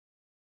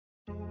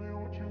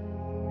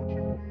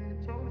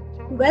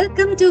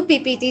Welcome to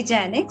PPT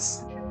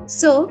Genix.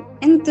 So,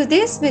 in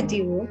today's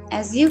video,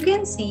 as you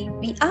can see,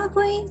 we are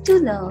going to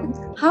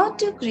learn how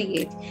to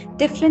create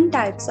different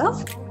types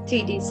of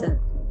 3D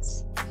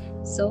circles.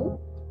 So,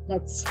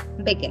 let's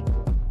begin.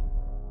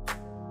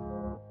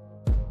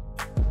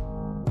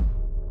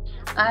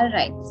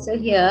 Alright, so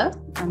here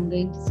I'm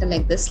going to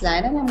select the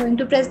slide and I'm going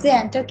to press the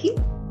enter key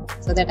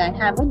so that I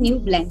have a new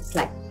blank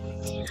slide.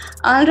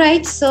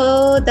 Alright,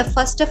 so the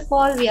first of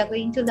all we are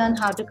going to learn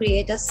how to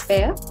create a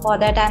sphere. For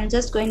that I'm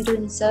just going to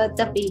insert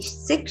the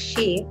basic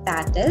shape,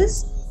 that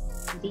is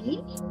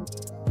the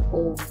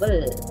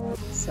oval.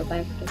 So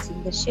by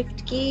pressing the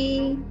shift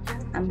key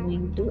I'm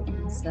going to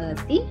insert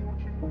the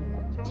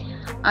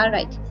oval.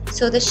 Alright,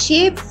 so the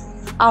shape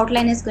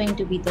outline is going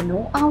to be the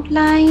no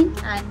outline,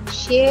 and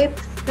shape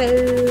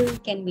fill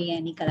can be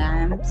any color. I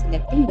am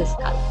selecting this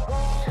color.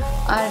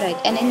 Alright,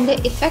 and in the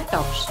effect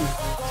option,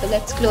 so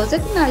let's close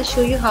it and I'll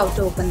show you how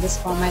to open this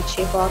format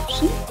shape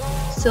option.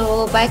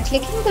 So by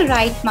clicking the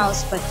right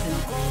mouse button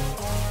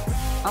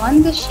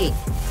on the shape,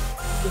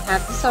 you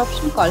have this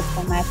option called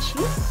format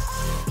shape.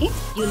 Okay,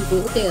 you'll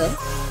go there,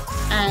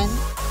 and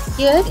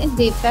here in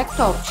the effect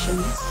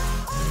options,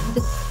 in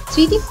the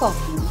 3D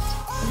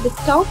format, in the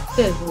top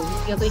bevel,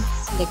 you're going to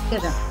select the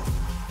round.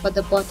 For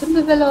the bottom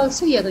bevel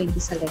also, you're going to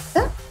select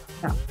the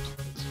round.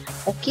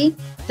 Okay,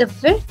 the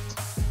width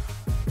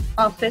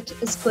of it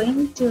is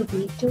going to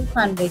be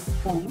 200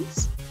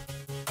 points,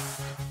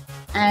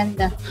 and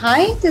the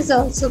height is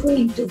also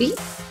going to be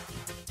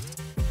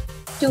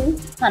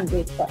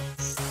 200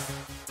 points.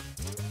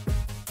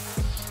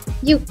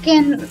 You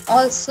can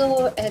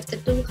also add the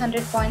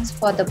 200 points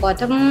for the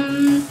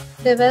bottom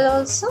bevel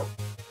also.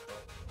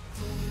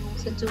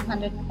 So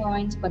 200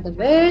 points for the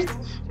width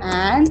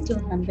and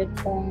 200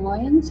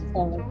 points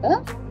for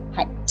the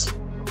height.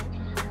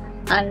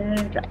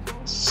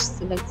 Alright,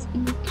 so let's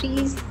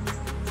increase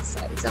the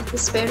size of the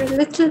sphere a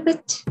little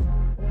bit.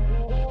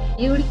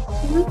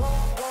 Beautiful.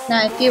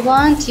 Now if you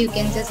want, you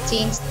can just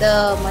change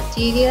the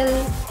material,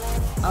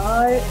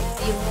 or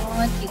if you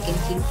want, you can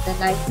change the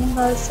lightning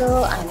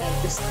also. I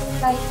like this cool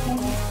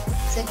lightning.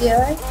 So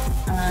here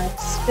our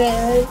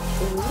sphere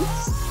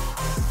is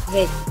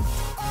ready.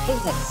 Okay,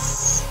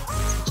 let's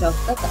switch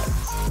off the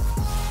lights.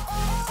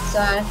 So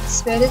our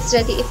sphere is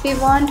ready. If we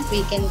want,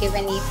 we can give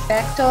any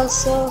effect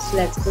also. So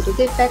let's go to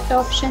the effect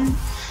option.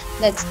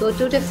 Let's go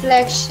to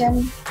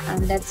reflection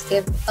and let's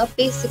give a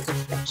basic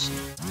reflection.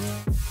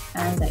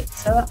 Alright,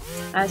 so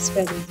our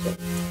sphere is ready.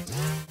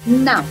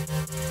 Now,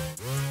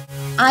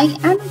 I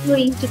am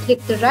going to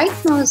click the right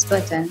mouse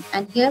button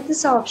and here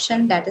this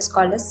option that is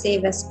called as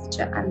save as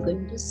picture. I'm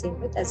going to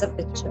save it as a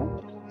picture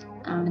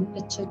and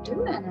picture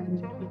 2, and I'm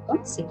going to click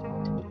on save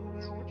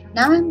it.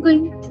 Now I'm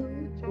going to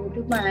go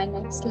to my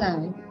next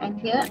slide, and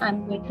here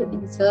I'm going to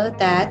insert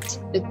that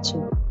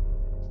picture.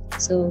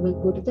 So we'll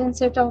go to the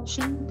insert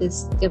option,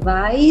 this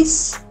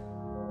device,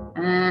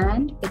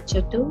 and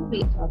picture 2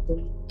 we are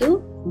going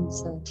to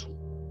insert here.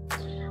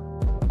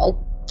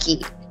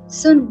 Okay,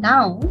 so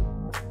now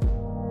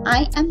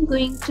I am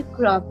going to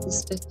crop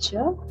this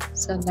picture.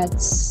 So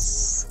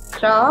let's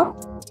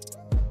crop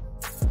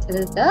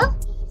till the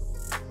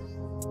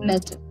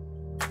middle.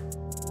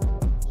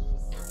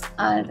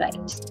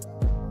 Alright,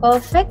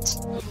 perfect.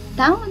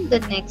 Now in the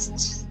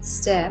next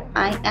step,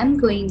 I am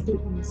going to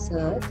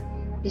insert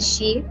the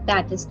shape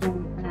that is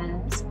known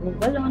as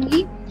oval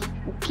only.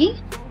 Okay,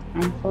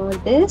 and for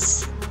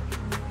this,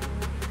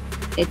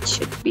 it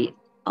should be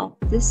of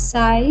this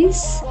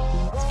size.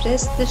 Let's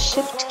press the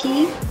shift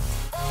key.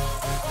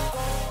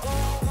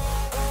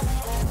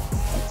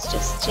 Let's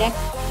just check.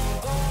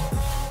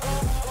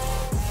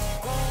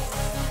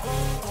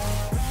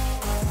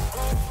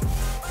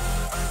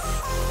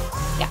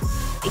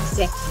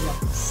 Exactly like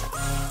this.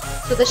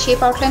 So the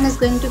shape outline is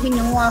going to be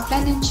no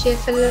outline and shape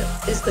fill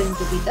is going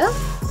to be the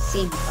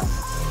same color.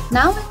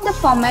 Now in the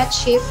format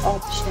shape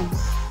option,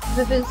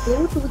 we will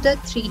go to the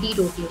 3D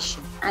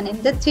rotation, and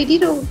in the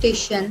 3D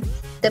rotation,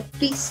 the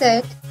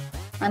preset,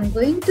 I'm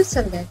going to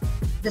select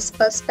this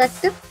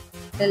perspective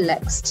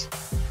relaxed.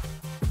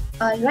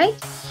 Alright,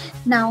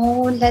 now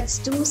let's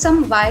do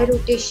some Y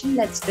rotation.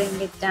 Let's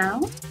bring it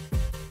down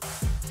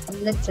a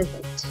little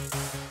bit.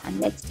 And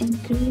let's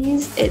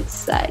increase its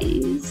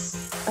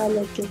size a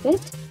little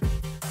bit.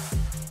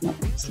 No,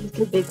 it's a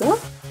little bigger.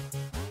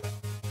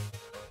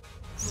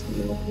 So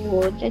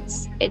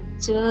let's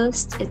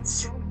adjust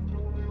its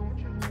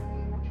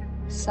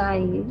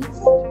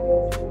size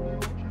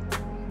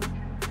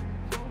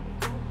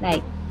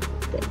like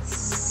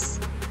this.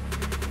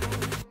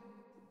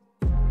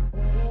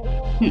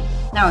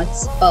 Now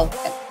it's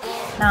perfect.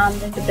 Now I'm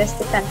going to press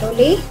the Ctrl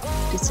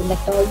A to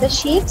select all the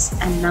shapes,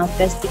 and now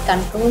press the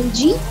Ctrl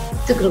G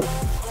to group.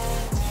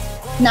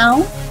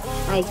 Now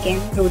I can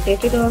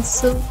rotate it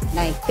also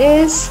like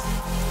this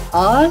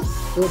or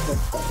do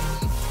this way.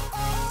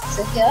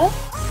 So here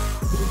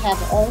we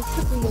have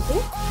also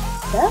created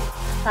the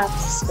half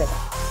sphere.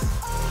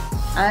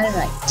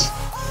 Alright,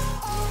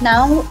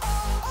 now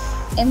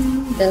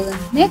in the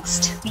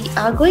next we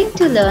are going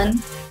to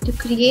learn to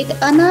create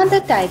another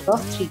type of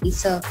 3D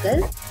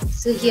circle.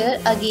 So here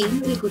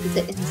again we'll go to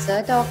the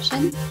insert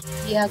option.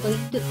 We are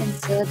going to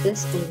insert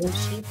this oval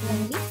shape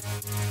only.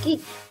 Okay,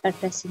 by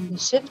pressing the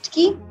shift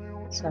key.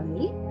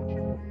 Sorry.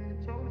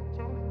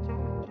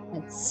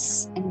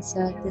 Let's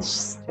insert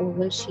this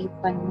oval shape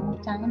one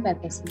more time by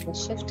pressing the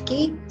shift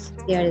key.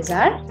 Here is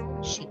our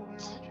shape.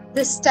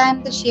 This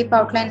time the shape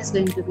outline is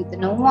going to be the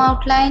no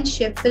outline.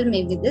 Shape fill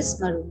may be this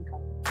maroon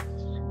color.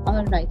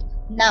 Alright.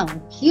 Now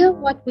here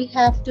what we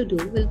have to do,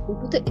 we'll go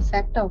to the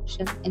effect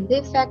option. In the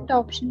effect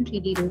option,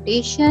 3D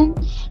rotation,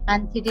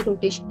 and 3D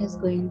rotation is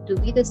going to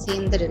be the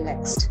same, the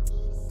relaxed.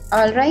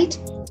 Alright,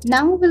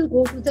 now we'll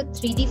go to the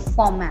 3D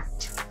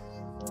format,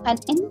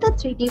 and in the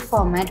 3D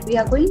format we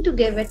are going to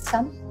give it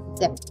some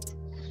depth.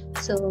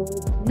 So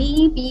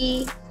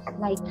maybe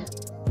like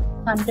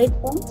 100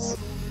 points.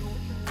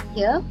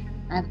 Here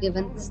I've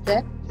given this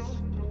depth.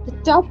 The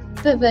top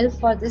bevel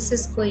for this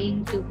is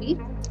going to be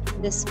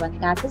this one,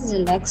 that is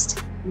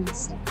relaxed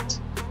inset.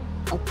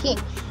 Okay,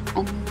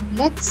 and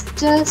let's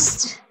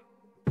just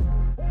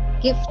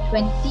give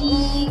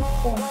 20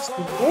 points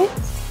to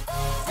width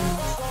and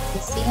the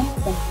same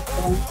 20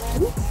 points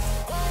to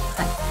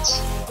height.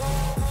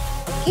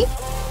 Okay,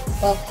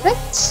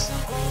 perfect.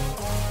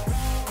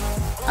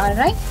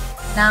 Alright,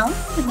 now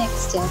the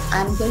next step,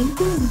 I'm going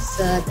to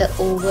insert the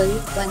oval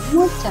one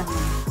more time.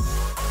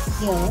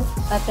 Here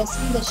by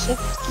pressing the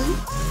shift key.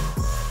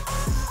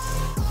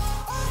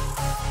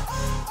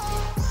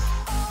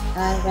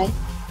 Alright,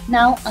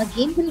 now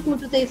again we'll go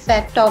to the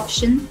effect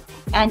option,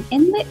 and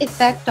in the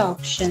effect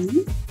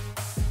option,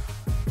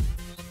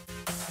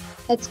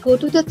 let's go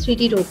to the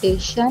 3D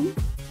rotation,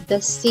 the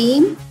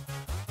same,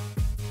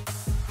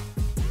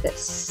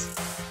 this.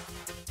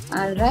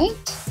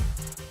 Alright,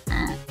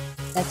 and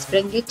let's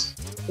bring it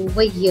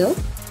over here.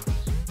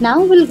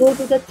 Now we'll go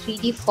to the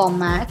 3D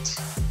format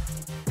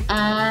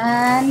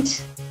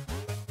and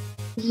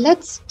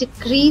let's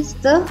decrease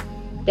the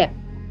depth.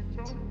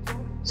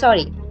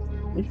 Sorry.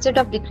 Instead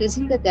of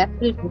decreasing the depth,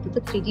 we'll go to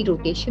the 3D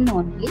rotation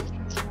only,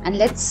 and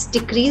let's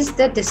decrease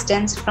the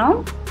distance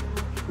from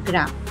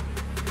ground.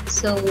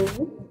 So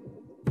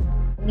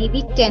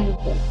maybe 10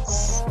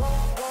 points,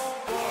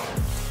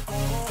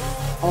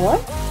 or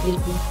we'll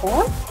go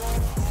for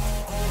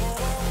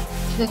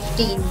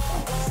 15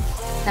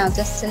 points. Now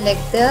just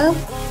select the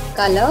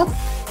color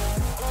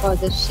for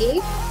the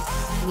shape,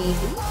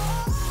 maybe,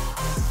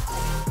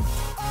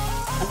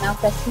 and now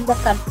pressing the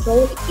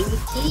Ctrl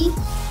A key.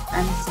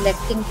 I'm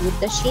selecting both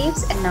the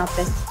shapes, and now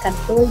press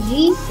Ctrl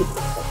G to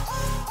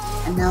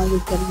rotate. And now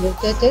you can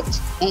rotate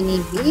it any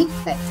way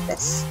like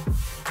this.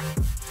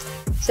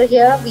 So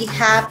here we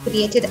have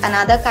created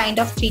another kind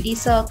of 3D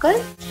circle.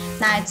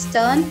 Now it's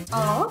turn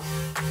off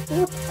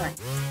fourth one.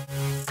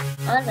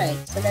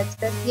 Alright, so let's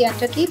press the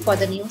enter key for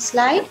the new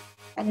slide.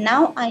 And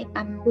now I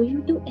am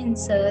going to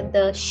insert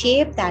the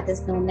shape that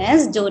is known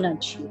as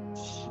donut shape.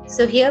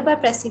 So here by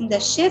pressing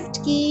the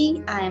shift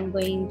key, I am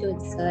going to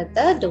insert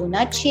the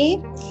donut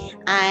shape,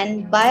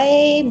 and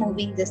by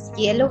moving this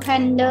yellow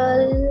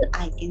handle,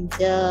 I can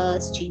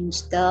just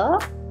change the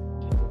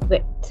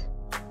width.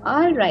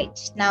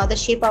 Alright, now the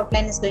shape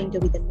outline is going to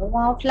be the no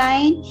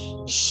outline.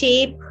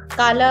 Shape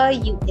color,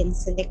 you can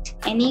select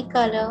any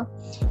color.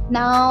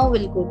 Now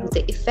we'll go to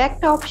the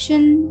effect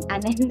option,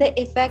 and in the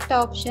effect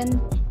option,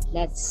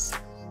 let's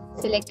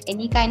select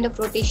any kind of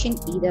rotation,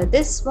 either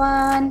this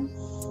one,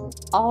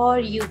 or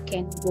you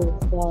can go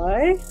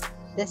for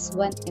this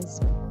one as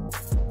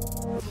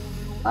well.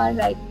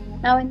 Alright,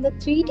 now in the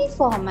 3D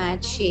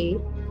format shape,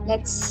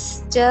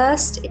 let's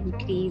just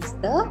increase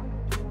the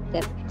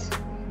depth.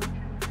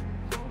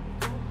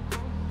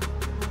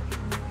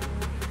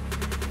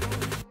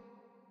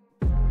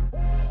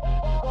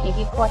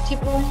 Maybe 40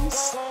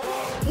 points.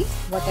 Okay,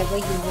 whatever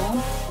you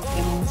want, you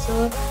can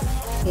also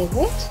give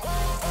it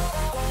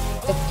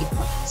 50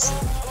 points.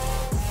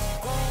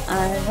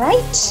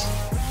 Alright.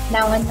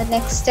 Now in the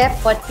next step,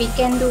 what we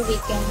can do, we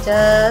can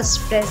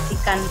just press the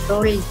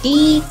Ctrl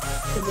D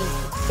to make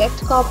it get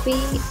copy,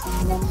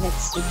 and then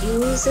let's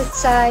reduce its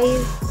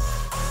size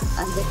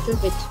a little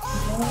bit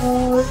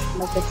more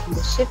by pressing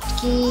the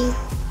shift key,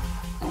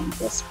 and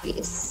just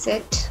place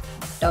it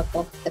on top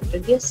of the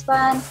previous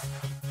one.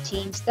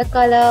 Change the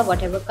color,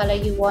 whatever color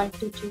you want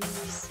to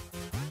choose.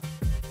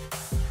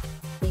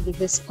 Maybe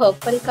this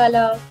purple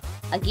color.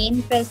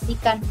 Again press the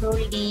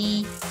Ctrl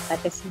D, by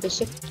pressing the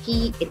shift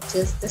key,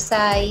 adjust the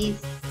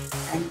size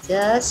and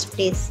just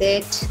place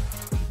it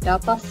on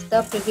top of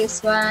the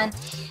previous one.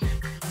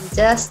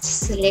 Just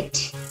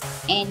select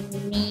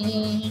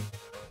any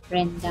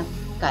random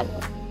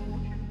color.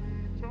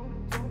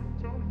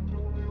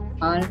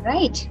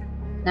 Alright,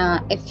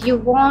 now if you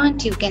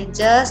want, you can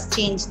just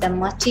change the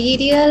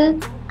material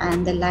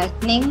and the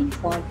lightning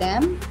for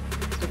them.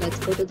 So let's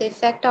go to the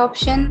effect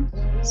option.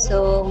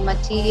 So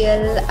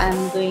material,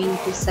 I'm going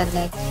to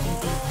select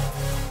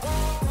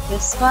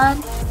this one,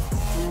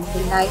 and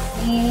the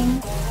lightning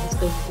is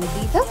going to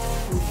be the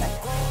light.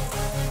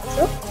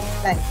 So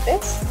like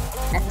this,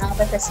 and now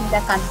by pressing the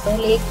Ctrl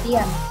A key,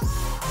 I'm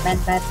Then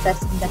by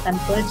pressing the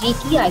Ctrl G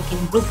key, I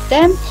can group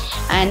them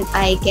and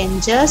I can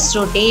just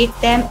rotate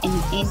them in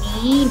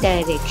any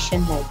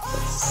direction like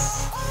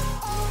this.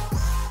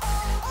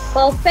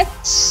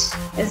 Perfect,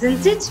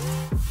 isn't it?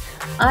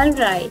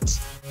 Alright,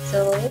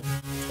 so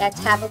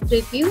let's have a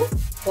preview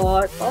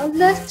for all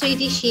the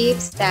 3D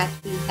shapes that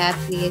we have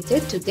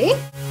created today.